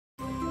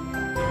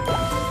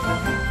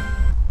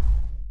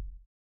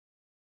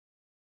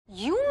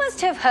You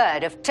must have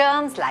heard of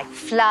terms like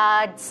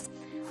floods,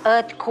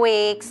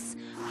 earthquakes,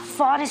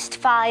 forest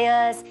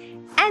fires,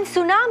 and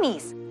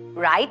tsunamis,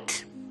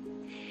 right?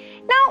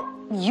 Now,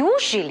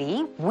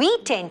 usually we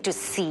tend to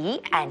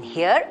see and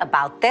hear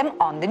about them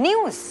on the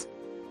news.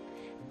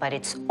 But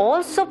it's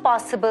also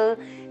possible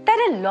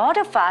that a lot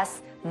of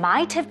us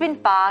might have been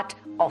part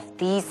of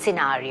these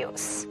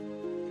scenarios.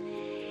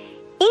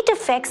 It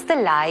affects the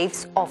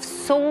lives of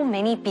so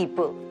many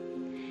people.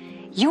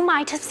 You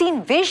might have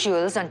seen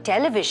visuals on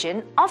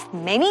television of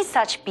many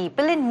such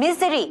people in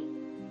misery.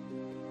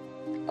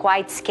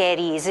 Quite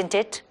scary, isn't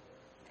it?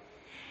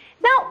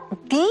 Now,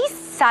 these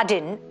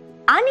sudden,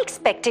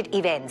 unexpected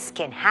events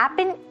can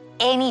happen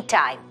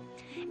anytime,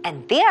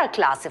 and they are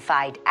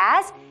classified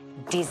as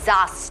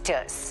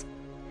disasters.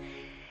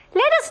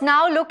 Let us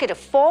now look at a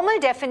formal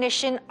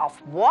definition of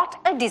what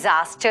a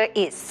disaster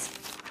is.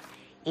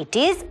 It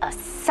is a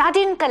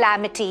sudden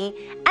calamity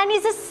and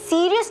is a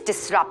serious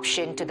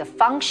disruption to the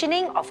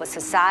functioning of a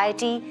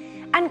society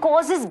and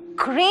causes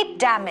great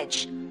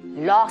damage,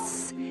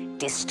 loss,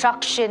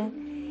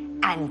 destruction,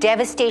 and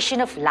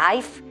devastation of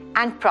life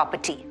and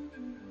property.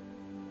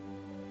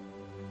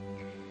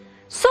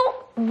 So,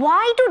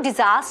 why do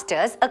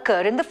disasters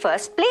occur in the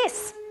first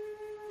place?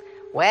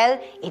 Well,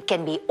 it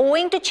can be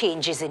owing to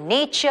changes in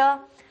nature,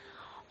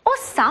 or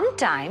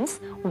sometimes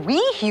we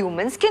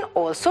humans can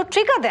also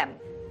trigger them.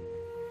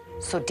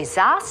 So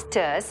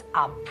disasters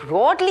are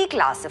broadly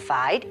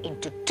classified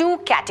into two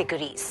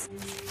categories: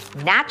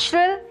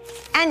 natural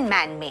and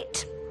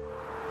man-made.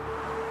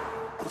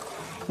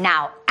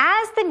 Now,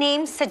 as the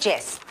name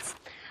suggests,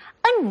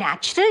 a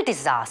natural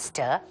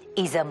disaster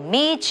is a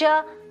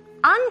major,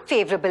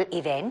 unfavorable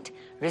event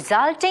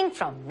resulting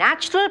from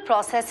natural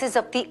processes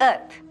of the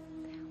earth.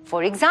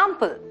 For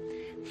example,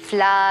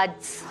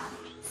 floods,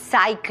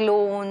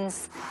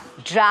 cyclones,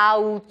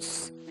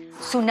 droughts,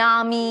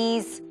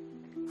 tsunamis,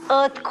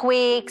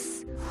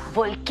 earthquakes,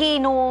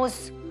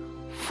 volcanoes,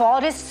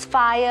 forest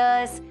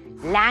fires,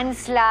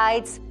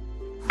 landslides,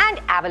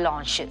 and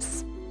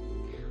avalanches.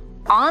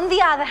 On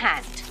the other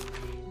hand,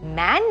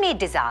 man-made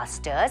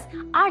disasters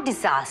are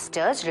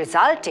disasters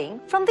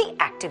resulting from the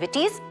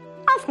activities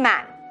of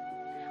man.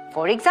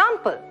 For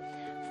example,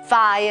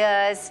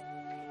 fires,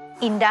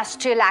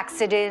 industrial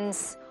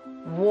accidents,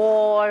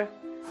 war,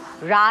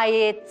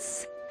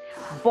 riots,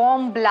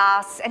 bomb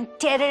blasts and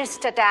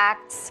terrorist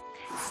attacks,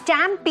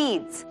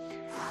 stampedes,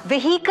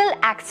 vehicle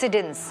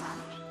accidents,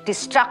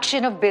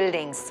 destruction of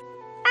buildings,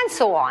 and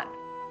so on.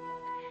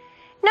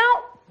 Now,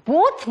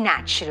 both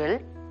natural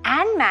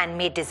and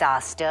man-made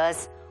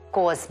disasters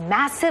cause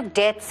massive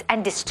deaths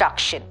and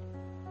destruction.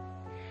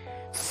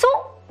 So,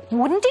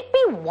 wouldn't it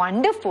be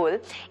wonderful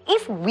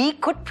if we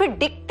could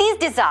predict these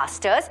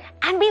disasters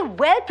and be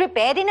well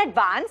prepared in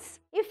advance?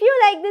 If you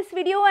like this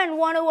video and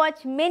want to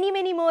watch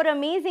many more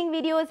amazing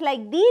videos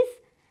like these,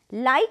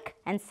 like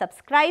and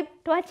subscribe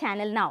to our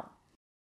channel now.